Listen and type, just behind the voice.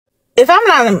if I'm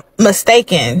not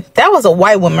mistaken, that was a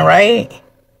white woman, right?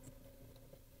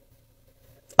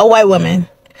 A white woman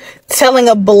telling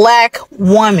a black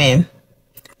woman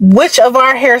which of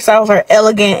our hairstyles are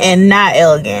elegant and not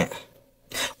elegant.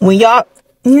 When y'all,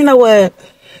 you know what?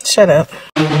 Shut up.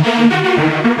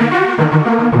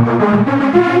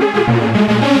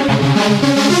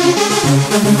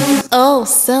 Oh,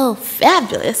 so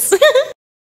fabulous.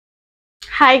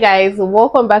 Hi guys,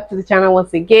 welcome back to the channel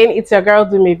once again. It's your girl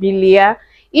Dumebi.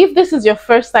 If this is your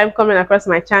first time coming across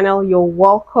my channel, you're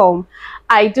welcome.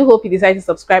 I do hope you decide to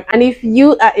subscribe, and if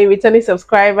you are a returning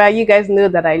subscriber, you guys know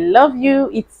that I love you.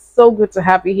 It's so good to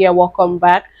have you here. Welcome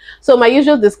back. So my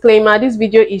usual disclaimer, this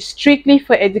video is strictly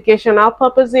for educational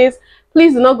purposes.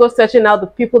 Please do not go searching out the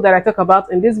people that I talk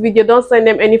about in this video. Don't send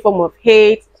them any form of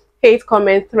hate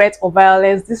comment, threat, or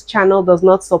violence. This channel does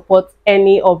not support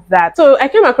any of that. So I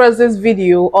came across this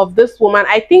video of this woman.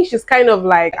 I think she's kind of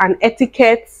like an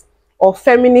etiquette or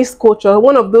feminist coach, or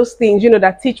one of those things, you know,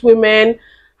 that teach women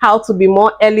how to be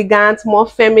more elegant, more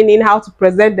feminine, how to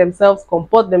present themselves,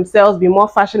 comport themselves, be more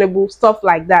fashionable, stuff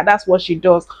like that. That's what she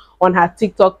does on her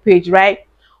TikTok page, right?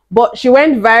 But she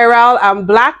went viral, and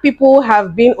black people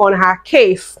have been on her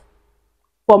case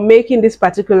for making this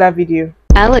particular video.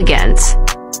 Elegant.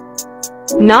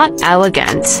 Not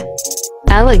elegant.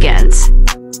 Elegant.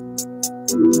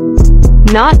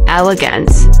 Not elegant.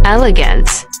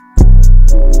 Elegant.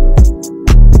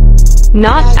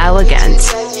 Not elegant.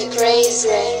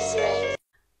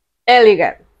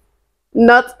 Elegant.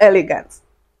 Not elegant.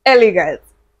 Elegant.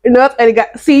 Not elegant.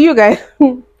 See, you guys,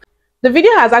 the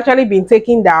video has actually been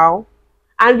taken down.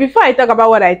 And before I talk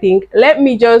about what I think, let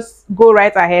me just go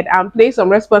right ahead and play some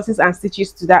responses and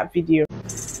stitches to that video.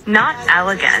 Not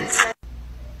elegant.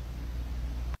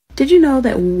 Did you know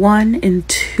that 1 in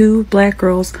 2 black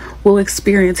girls will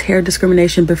experience hair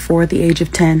discrimination before the age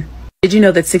of 10? Did you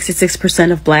know that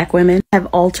 66% of black women have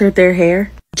altered their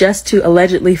hair just to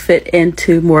allegedly fit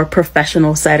into more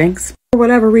professional settings? For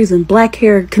whatever reason, black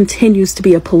hair continues to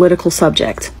be a political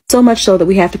subject. So much so that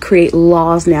we have to create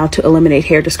laws now to eliminate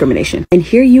hair discrimination. And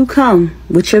here you come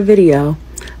with your video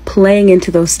playing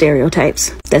into those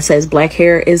stereotypes that says black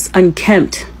hair is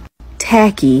unkempt,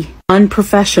 tacky,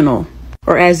 unprofessional,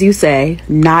 or as you say,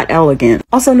 not elegant.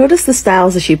 Also, notice the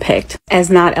styles that she picked as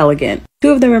not elegant.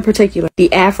 2 of them in particular,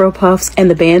 the Afro puffs and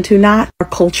the Bantu knot, are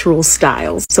cultural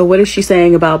styles. So what is she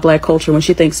saying about black culture when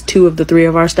she thinks 2 of the 3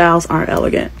 of our styles aren't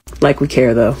elegant? Like we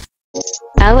care, though.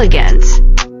 Elegant.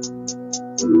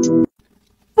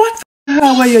 What the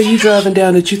highway are you driving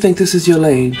down that you think this is your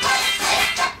lane?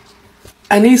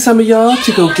 I need some of y'all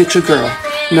to go get your girl.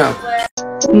 No.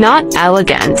 Not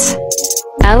elegant.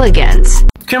 Elegant.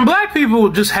 Can black people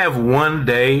just have one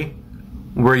day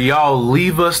where y'all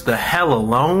leave us the hell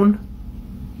alone?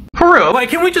 For real, like,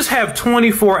 can we just have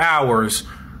 24 hours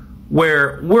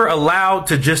where we're allowed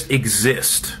to just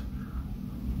exist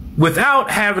without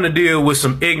having to deal with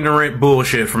some ignorant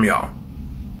bullshit from y'all?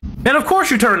 And of course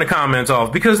you turn the comments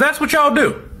off, because that's what y'all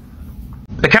do.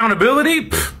 Accountability?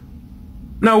 Pfft,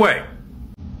 no way.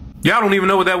 Y'all don't even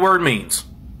know what that word means.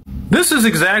 This is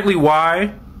exactly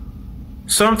why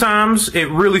sometimes it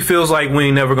really feels like we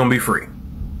ain't never gonna be free.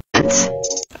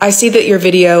 I see that your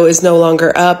video is no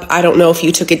longer up. I don't know if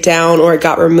you took it down or it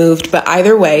got removed, but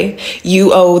either way,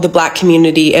 you owe the black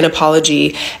community an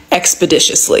apology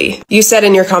expeditiously. You said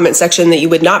in your comment section that you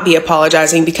would not be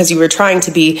apologizing because you were trying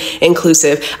to be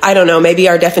inclusive. I don't know, maybe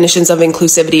our definitions of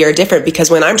inclusivity are different,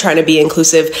 because when I'm trying to be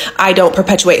inclusive, I don't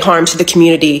perpetuate harm to the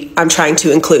community I'm trying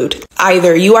to include.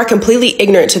 Either you are completely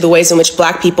ignorant to the ways in which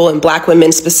black people and black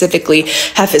women specifically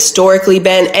have historically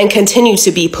been and continue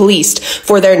to be policed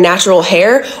for their natural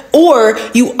hair, or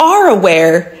you are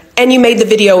aware and you made the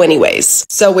video anyways.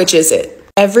 So which is it?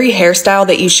 Every hairstyle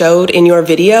that you showed in your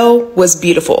video was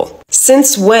beautiful.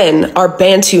 Since when are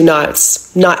Bantu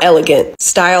knots not elegant?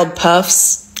 Styled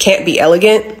puffs can't be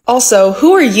elegant? Also,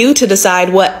 who are you to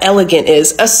decide what elegant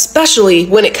is, especially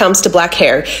when it comes to black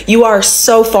hair? You are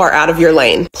so far out of your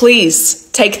lane. Please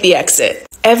take the exit.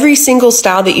 Every single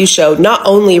style that you showed not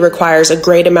only requires a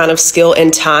great amount of skill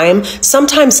and time,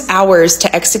 sometimes hours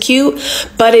to execute,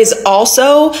 but is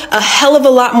also a hell of a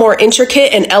lot more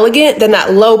intricate and elegant than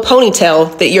that low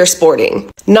ponytail that you're sporting.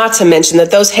 Not to mention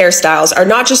that those hairstyles are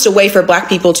not just a way for black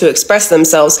people to express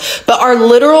themselves, but are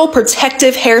literal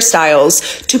protective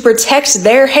hairstyles to protect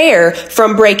their hair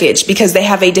from breakage because they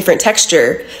have a different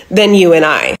texture than you and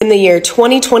I. In the year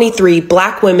 2023,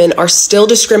 black women are still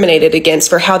discriminated against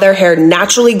for how their hair naturally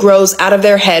naturally grows out of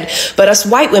their head, but us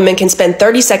white women can spend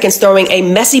 30 seconds throwing a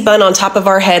messy bun on top of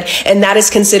our head, and that is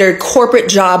considered corporate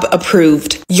job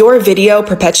approved. Your video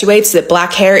perpetuates that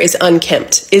black hair is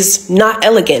unkempt, is not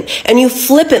elegant, and you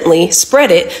flippantly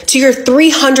spread it to your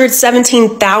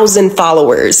 317,000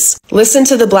 followers. Listen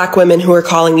to the black women who are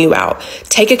calling you out.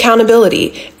 Take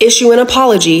accountability, issue an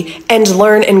apology, and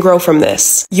learn and grow from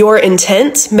this. Your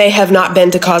intent may have not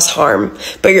been to cause harm,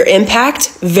 but your impact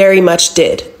very much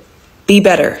did. Be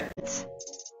better.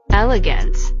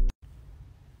 Elegant.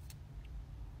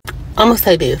 I'm gonna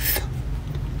say this,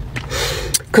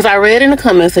 because I read in the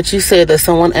comments that you said that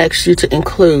someone asked you to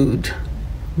include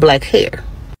black hair.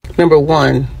 Number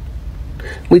one,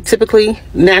 we typically,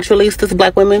 naturally, as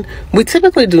black women, we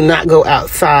typically do not go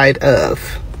outside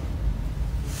of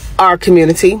our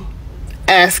community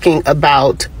asking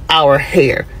about our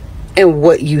hair and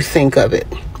what you think of it.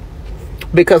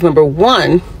 Because number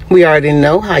one, we already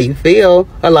know how you feel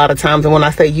a lot of times, and when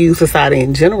I say you, society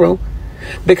in general,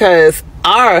 because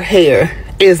our hair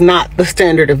is not the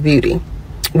standard of beauty.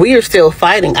 We are still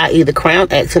fighting, i.e. the Crown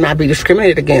Act, to not be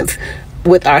discriminated against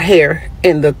with our hair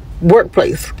in the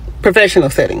workplace, professional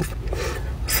settings.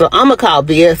 So I'm gonna call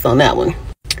BS on that one.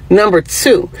 Number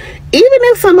two, even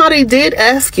if somebody did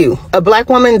ask you, a black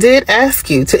woman did ask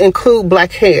you to include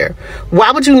black hair,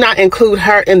 why would you not include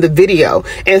her in the video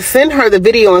and send her the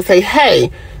video and say,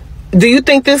 hey, do you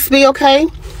think this be okay?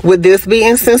 Would this be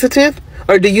insensitive?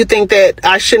 Or do you think that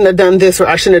I shouldn't have done this or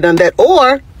I shouldn't have done that?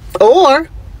 Or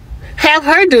have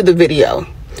her do the video.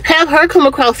 Have her come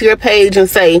across your page and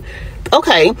say,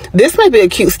 okay, this might be a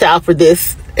cute style for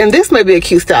this, and this may be a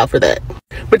cute style for that.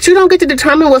 But you don't get to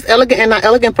determine what's elegant and not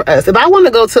elegant for us. If I want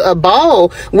to go to a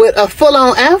ball with a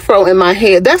full-on afro in my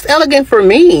head, that's elegant for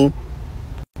me.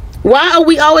 Why are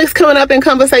we always coming up in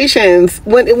conversations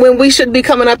when we should be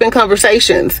coming up in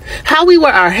conversations? How we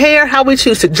wear our hair, how we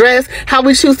choose to dress, how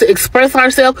we choose to express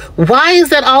ourselves. Why is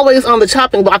that always on the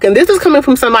chopping block? And this is coming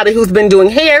from somebody who's been doing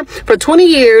hair for 20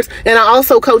 years, and I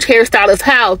also coach hairstylists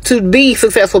how to be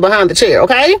successful behind the chair,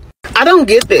 okay? I don't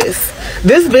get this.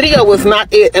 This video was not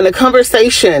it, and the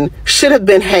conversation should have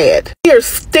been had. We are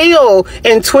still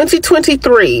in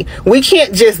 2023. We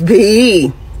can't just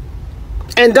be.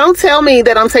 And don't tell me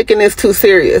that I'm taking this too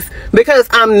serious, because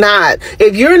I'm not.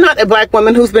 If you're not a black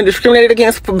woman who's been discriminated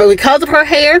against because of her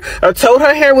hair, or told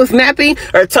her hair was nappy,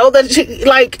 or told that she,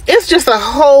 like, it's just a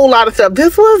whole lot of stuff.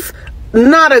 This was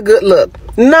not a good look,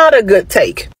 not a good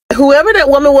take. Whoever that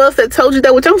woman was that told you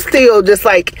that, which I'm still just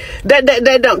like,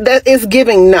 that is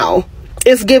giving no.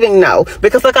 It's giving no.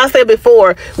 Because like I said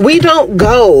before, we don't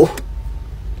go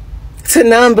to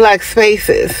non-black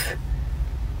spaces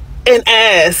and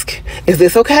ask, is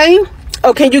this okay?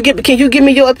 Oh, can you give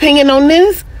me your opinion on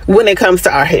this when it comes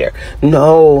to our hair?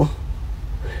 No.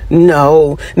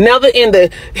 Never in the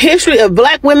history of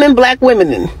black women,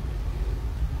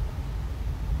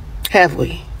 have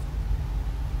we?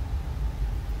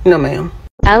 No, ma'am.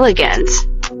 Elegant.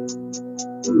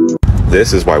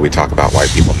 This is why we talk about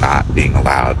white people not being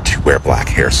allowed to wear black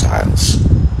hairstyles.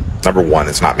 Number one,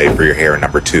 it's not made for your hair. And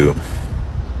number two,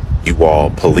 you all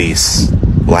police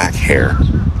black hair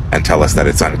and tell us that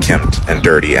it's unkempt and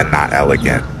dirty and not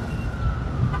elegant,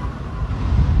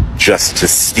 just to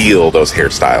steal those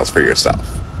hairstyles for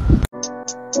yourself.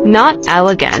 Not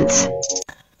elegant.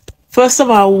 First of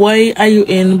all, why are you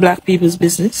in black people's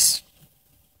business?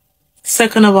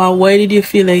 Second of all, why did you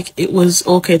feel like it was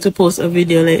okay to post a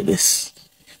video like this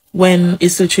when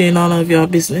it's literally none of your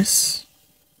business?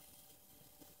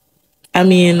 I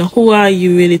mean, who are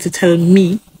you really to tell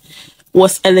me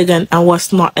what's elegant and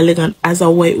what's not elegant as a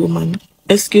white woman?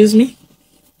 Excuse me?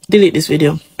 Delete this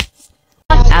video.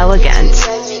 Elegant.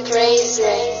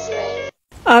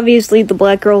 Obviously, the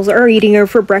black girls are eating her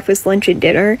for breakfast, lunch, and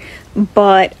dinner,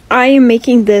 but I am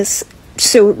making this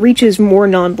so it reaches more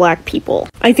non-black people.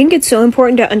 I think it's so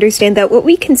important to understand that what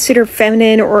we consider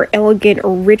feminine or elegant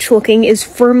or rich looking is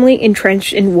firmly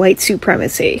entrenched in white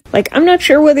supremacy. Like, I'm not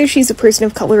sure whether she's a person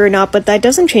of color or not, but that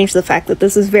doesn't change the fact that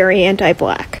this is very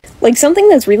anti-black. Like, something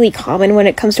that's really common when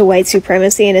it comes to white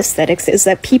supremacy and aesthetics is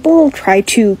that people try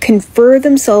to confer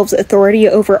themselves authority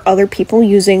over other people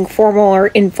using formal or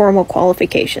informal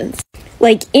qualifications.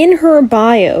 Like, in her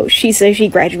bio, she says she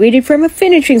graduated from a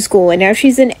finishing school and now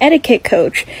she's an etiquette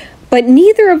coach. But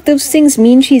neither of those things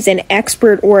mean she's an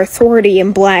expert or authority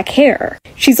in black hair.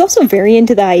 She's also very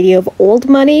into the idea of old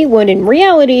money, when in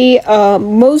reality,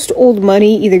 most old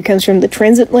money either comes from the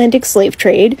transatlantic slave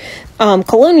trade,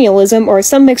 colonialism, or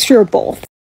some mixture of both.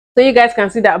 So you guys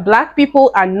can see that black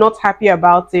people are not happy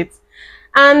about it.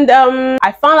 And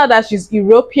I found out that she's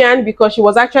European because she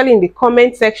was actually in the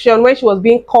comment section when she was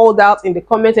being called out in the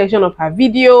comment section of her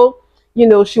video. You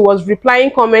know, she was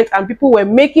replying comments and people were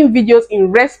making videos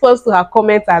in response to her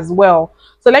comments as well.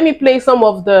 So let me play some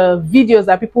of the videos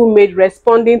that people made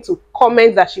responding to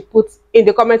comments that she put in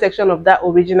the comment section of that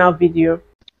original video.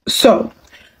 So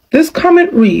this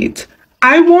comment reads,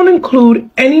 I won't include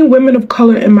any women of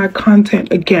color in my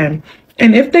content again.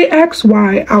 And if they ask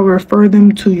why, I'll refer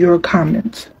them to your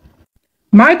comments.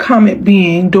 My comment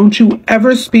being, don't you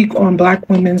ever speak on Black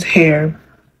women's hair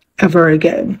ever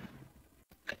again.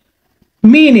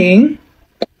 Meaning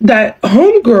that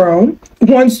homegirl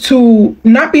wants to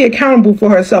not be accountable for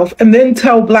herself and then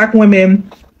tell Black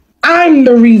women, I'm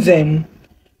the reason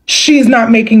she's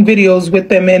not making videos with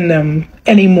them in them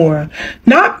anymore.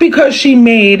 Not because she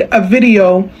made a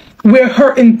video where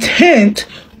her intent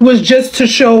was just to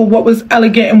show what was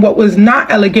elegant and what was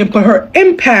not elegant, but her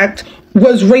impact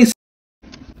was racist.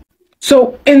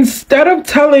 So instead of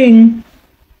telling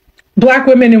Black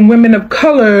women and women of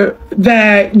color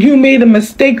that you made a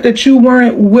mistake that you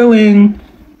weren't willing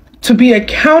to be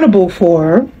accountable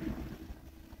for,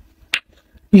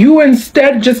 you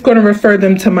instead just going to refer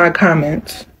them to my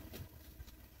comments.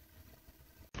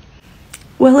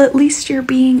 Well, at least you're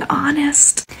being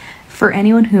honest. For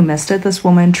anyone who missed it, this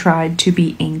woman tried to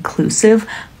be inclusive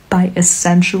by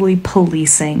essentially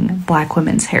policing Black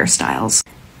women's hairstyles.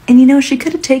 And you know, she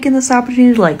could have taken this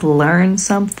opportunity to like learn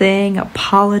something,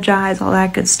 apologize, all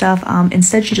that good stuff.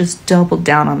 Instead, she just doubled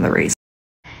down on the race.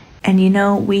 And you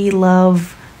know, we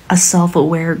love a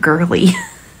self-aware girly.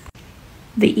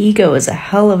 The ego is a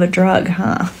hell of a drug,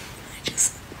 huh?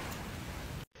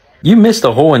 You missed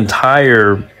the whole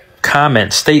entire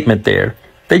comment statement there.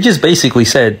 They just basically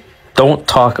said, don't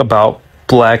talk about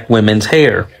Black women's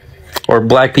hair or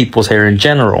Black people's hair in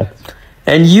general.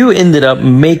 And you ended up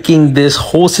making this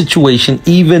whole situation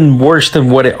even worse than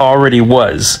what it already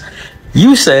was.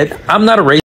 You said, I'm not a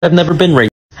racist. I've never been racist.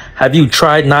 Have you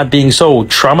tried not being so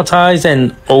traumatized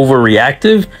and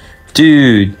overreactive?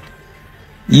 Dude,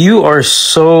 you are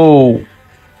so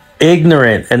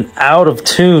ignorant and out of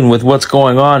tune with what's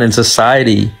going on in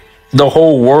society, the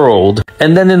whole world.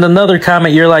 And then in another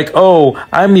comment, you're like, oh,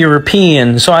 I'm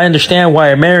European, so I understand why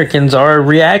Americans are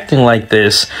reacting like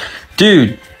this.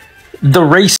 Dude,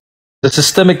 the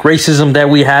systemic racism that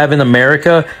we have in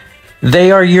America,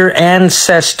 they are your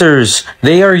ancestors.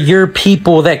 They are your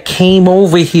people that came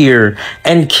over here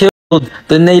and killed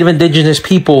the native indigenous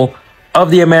people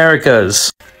of the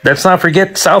Americas. Let's not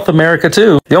forget South America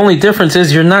too. The only difference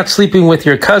is you're not sleeping with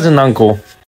your cousin uncle.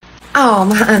 Oh,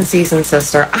 my unseasoned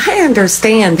sister, I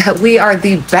understand that we are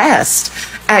the best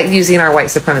at using our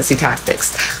white supremacy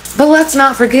tactics. But let's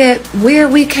not forget where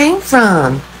we came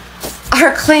from.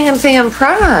 Our clan fam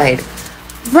pride.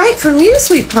 Right from you,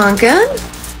 sweet pumpkin.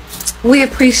 We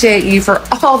appreciate you for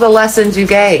all the lessons you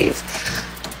gave.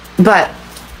 But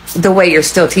the way you're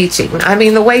still teaching, I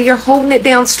mean, the way you're holding it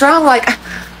down strong, like,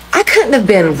 I couldn't have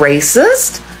been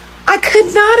racist. I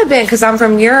could not have been because I'm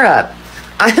from Europe.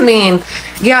 I mean,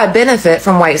 yeah, I benefit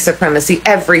from white supremacy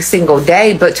every single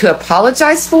day, but to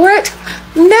apologize for it?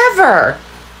 Never.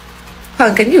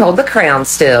 Pumpkin, you hold the crown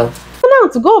still. Now,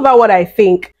 to go over what I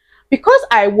think, because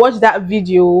I watched that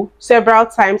video several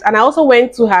times and I also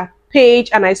went to her page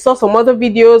and I saw some other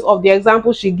videos of the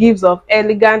examples she gives of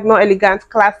elegant, not elegant,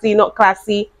 classy, not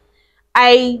classy,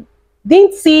 I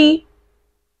didn't see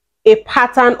a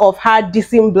pattern of her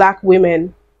dissing Black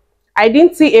women. I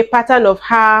didn't see a pattern of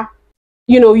her,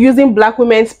 you know, using Black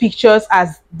women's pictures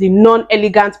as the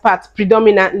non-elegant part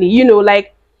predominantly. You know,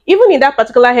 like even in that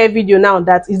particular hair video now,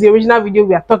 that is the original video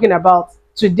we are talking about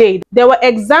today, there were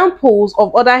examples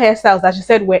of other hairstyles that she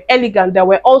said were elegant that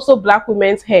were also Black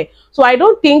women's hair. So I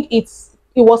don't think it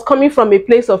was coming from a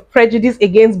place of prejudice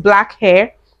against Black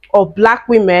hair or Black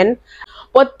women.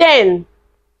 But then,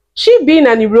 she being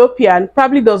an European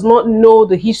probably does not know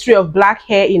the history of Black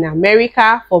hair in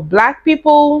America for Black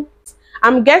people.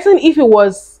 I'm guessing if it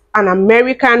was an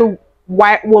American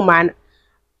white woman,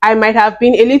 I might have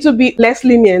been a little bit less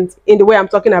lenient in the way I'm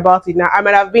talking about it now. I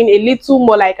might have been a little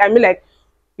more like, I mean, like,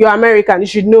 you're American, you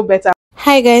should know better.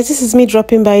 Hi guys, this is me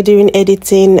dropping by during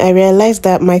editing. I realized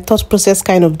that my thought process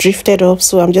kind of drifted off,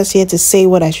 so I'm just here to say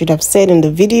what I should have said in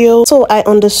the video. So I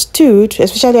understood,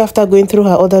 especially after going through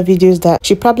her other videos, that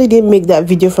she probably didn't make that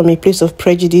video from a place of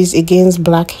prejudice against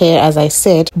Black hair, as I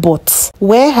said, but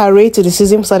where her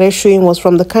racism started showing was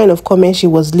from the kind of comments she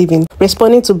was leaving,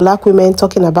 responding to Black women,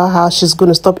 talking about how she's going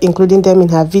to stop including them in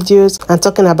her videos and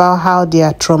talking about how they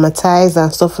are traumatized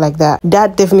and stuff like that.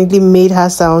 That definitely made her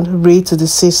sound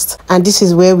racist, and this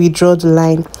is where we draw the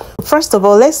line. First of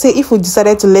all, let's say if we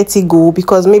decided to let it go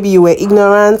because maybe you were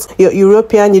ignorant, you're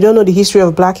European, you don't know the history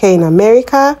of black hair in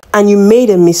America, and you made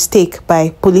a mistake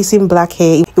by policing black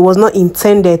hair. It was not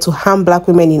intended to harm black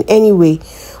women in any way.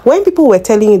 When people were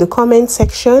telling you in the comment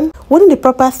section, wouldn't the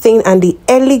proper thing and the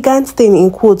elegant thing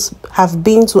in quotes have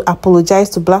been to apologize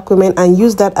to black women and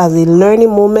use that as a learning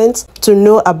moment to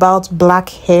know about black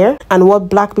hair and what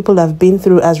black people have been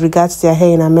through as regards their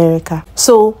hair in America?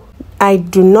 So I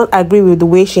do not agree with the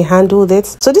way she handled it.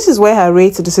 So this is where her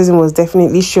rate criticism was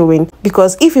definitely showing,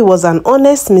 because if it was an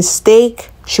honest mistake,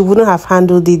 she wouldn't have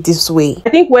handled it this way. I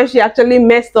think where she actually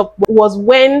messed up was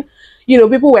when, you know,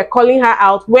 people were calling her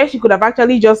out, where she could have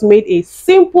actually just made a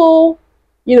simple,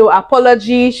 you know,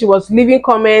 apology. She was leaving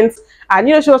comments and,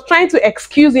 you know, she was trying to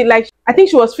excuse it. Like, I think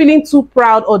she was feeling too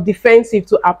proud or defensive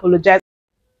to apologize.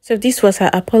 So this was her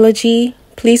apology.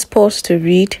 Please pause to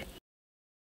read.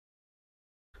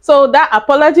 So that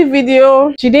apology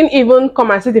video, she didn't even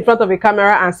come and sit in front of a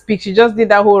camera and speak. She just did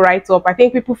that whole write-up. I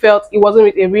think people felt it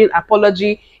wasn't a real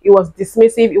apology. It was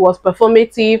dismissive. It was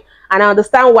performative. And I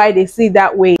understand why they see it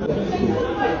that way.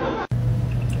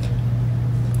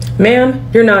 Ma'am,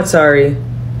 you're not sorry.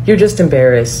 You're just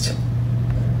embarrassed.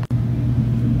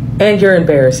 And you're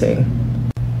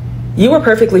embarrassing. You were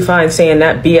perfectly fine saying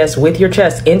that BS with your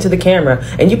chest into the camera,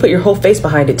 and you put your whole face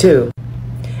behind it too.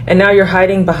 And now you're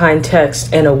hiding behind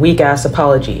text and a weak-ass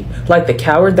apology, like the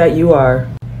coward that you are.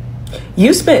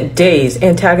 You spent days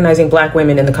antagonizing black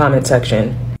women in the comment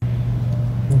section.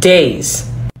 Days.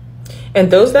 And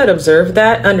those that observe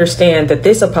that understand that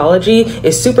this apology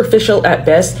is superficial at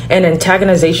best and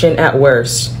antagonization at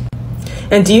worst.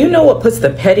 And do you know what puts the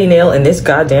petty nail in this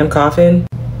goddamn coffin?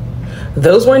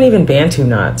 Those weren't even Bantu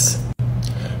knots.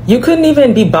 You couldn't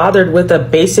even be bothered with a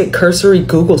basic cursory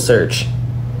Google search.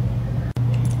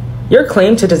 Your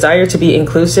claim to desire to be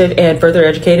inclusive and further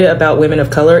educated about women of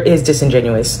color is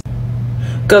disingenuous.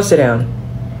 Go sit down.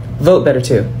 Vote better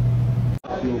too.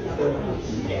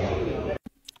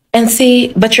 And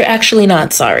see, but you're actually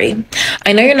not sorry.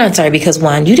 I know you're not sorry because,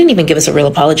 one, you didn't even give us a real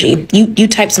apology. You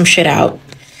typed some shit out.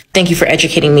 Thank you for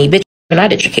educating me. Bitch, you're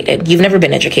not educated. You've never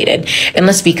been educated. And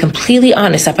let's be completely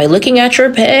honest, that by looking at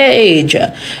your page,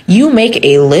 you make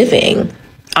a living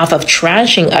off of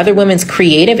trashing other women's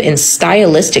creative and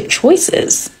stylistic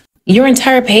choices. Your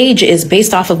entire page is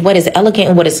based off of what is elegant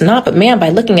and what is not. But man, by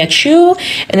looking at you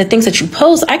and the things that you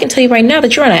post, I can tell you right now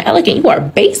that you're not elegant. You are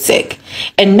basic.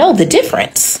 And know the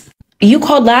difference. You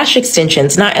called lash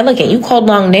extensions not elegant. You called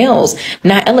long nails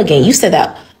not elegant. You said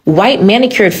that white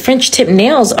manicured French tip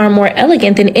nails are more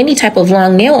elegant than any type of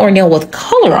long nail or nail with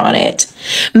color on it.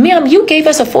 Ma'am, you gave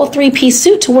us a full 3-piece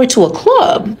suit to wear to a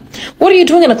club. What are you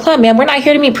doing in a club, ma'am? We're not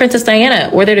here to meet Princess Diana.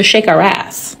 We're there to shake our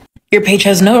ass. Your page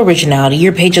has no originality.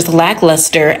 Your page is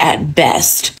lackluster at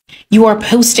best. You are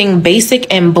posting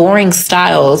basic and boring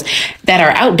styles that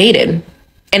are outdated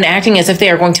and acting as if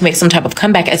they are going to make some type of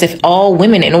comeback, as if all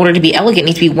women, in order to be elegant,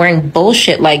 need to be wearing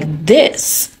bullshit like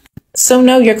this. So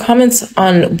no, your comments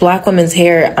on black women's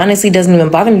hair honestly doesn't even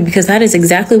bother me, because that is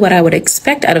exactly what I would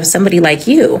expect out of somebody like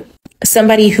you.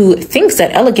 Somebody who thinks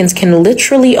that elegance can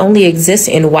literally only exist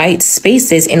in white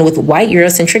spaces and with white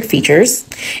Eurocentric features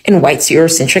and white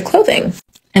Eurocentric clothing.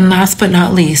 And last but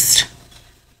not least,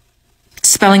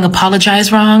 spelling apologize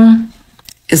wrong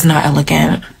is not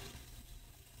elegant.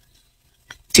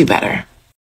 Do better.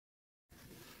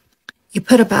 You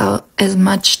put about as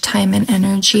much time and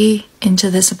energy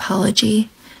into this apology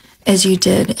as you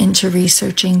did into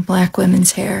researching black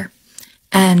women's hair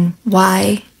and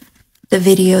why the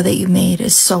video that you made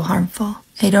is so harmful.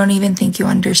 I don't even think you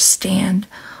understand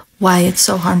why it's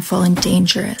so harmful and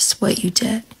dangerous what you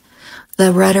did.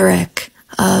 The rhetoric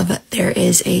of there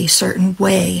is a certain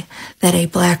way that a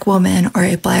black woman or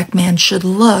a black man should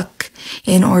look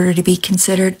in order to be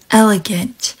considered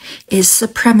elegant is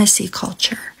supremacy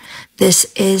culture. This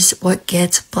is what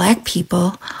gets black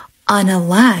people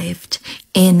unalived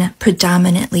in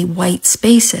predominantly white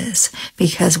spaces,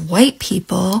 because white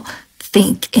people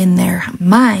think in their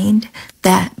mind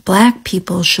that black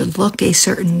people should look a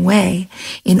certain way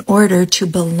in order to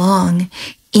belong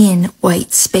in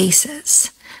white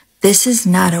spaces. This is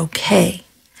not okay.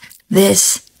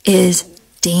 This is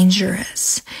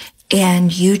dangerous.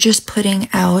 And you just putting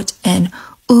out an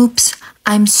oops,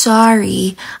 I'm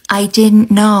sorry, I didn't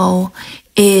know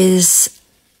is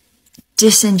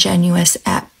disingenuous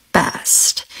at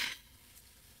best.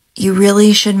 You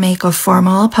really should make a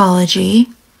formal apology.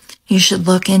 You should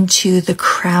look into the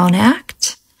Crown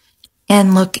Act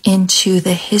and look into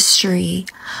the history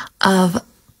of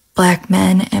black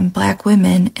men and black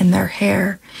women and their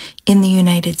hair in the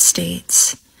United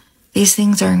States. These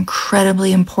things are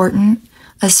incredibly important,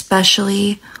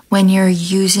 especially when you're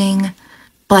using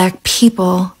Black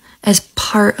people as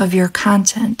part of your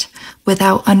content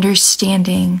without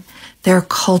understanding their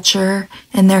culture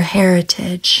and their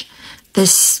heritage.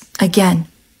 This, again,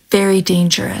 very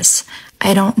dangerous.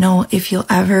 I don't know if you'll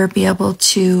ever be able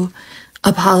to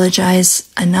apologize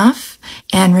enough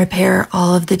and repair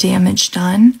all of the damage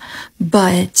done,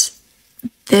 but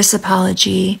this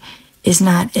apology is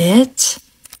not it.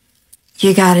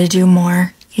 You gotta do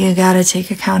more. You gotta take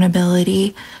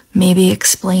accountability. Maybe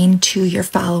explain to your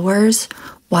followers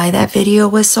why that video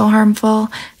was so harmful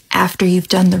after you've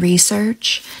done the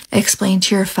research. Explain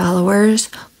to your followers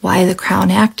why the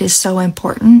Crown Act is so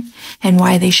important and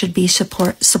why they should be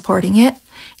supporting it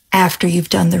after you've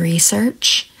done the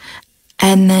research.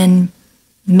 And then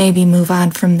maybe move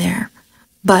on from there.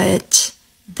 But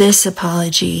this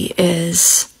apology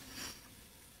is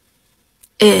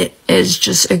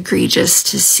just egregious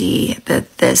to see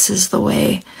that this is the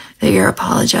way that you're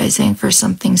apologizing for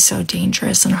something so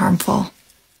dangerous and harmful.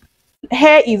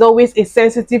 Hair is always a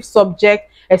sensitive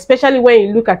subject, especially when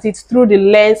you look at it through the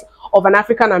lens of an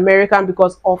African American,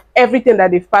 because of everything that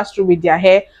they've passed through with their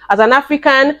hair. As an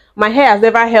African, my hair has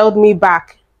never held me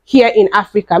back here in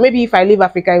Africa. Maybe if I leave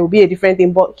Africa, it will be a different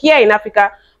thing, but here in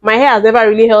Africa, my hair has never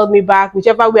really held me back,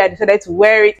 whichever way I decided to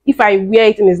wear it. If I wear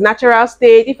it in its natural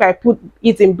state, if I put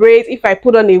it in braids, if I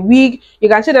put on a wig, you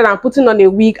can see that I'm putting on a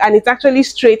wig and it's actually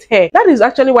straight hair. That is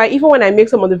actually why even when I make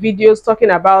some of the videos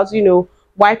talking about, you know,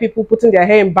 why people putting their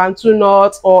hair in bantu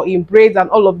knots or in braids and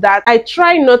all of that, I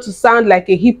try not to sound like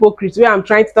a hypocrite where I'm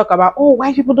trying to talk about, oh,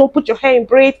 why people don't put your hair in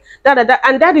braids, and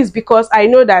that is because I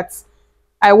know that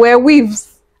I wear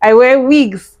weaves, I wear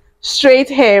wigs, straight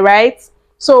hair, right?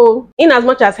 So in as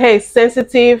much as hair is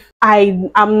sensitive, I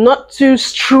am not too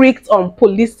strict on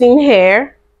policing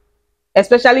hair,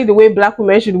 especially the way Black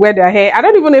women should wear their hair. I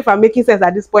don't even know if I'm making sense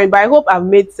at this point, but I hope I've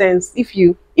made sense. If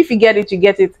you get it, you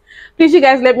get it. Please, you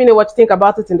guys, let me know what you think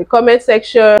about it in the comment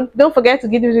section. Don't forget to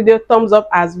give this video a thumbs up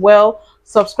as well.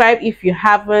 Subscribe if you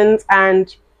haven't,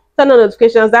 and turn on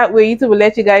notifications. That way YouTube will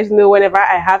let you guys know whenever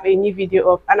I have a new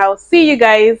video up. And I'll see you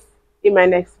guys in my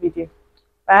next video.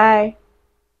 Bye.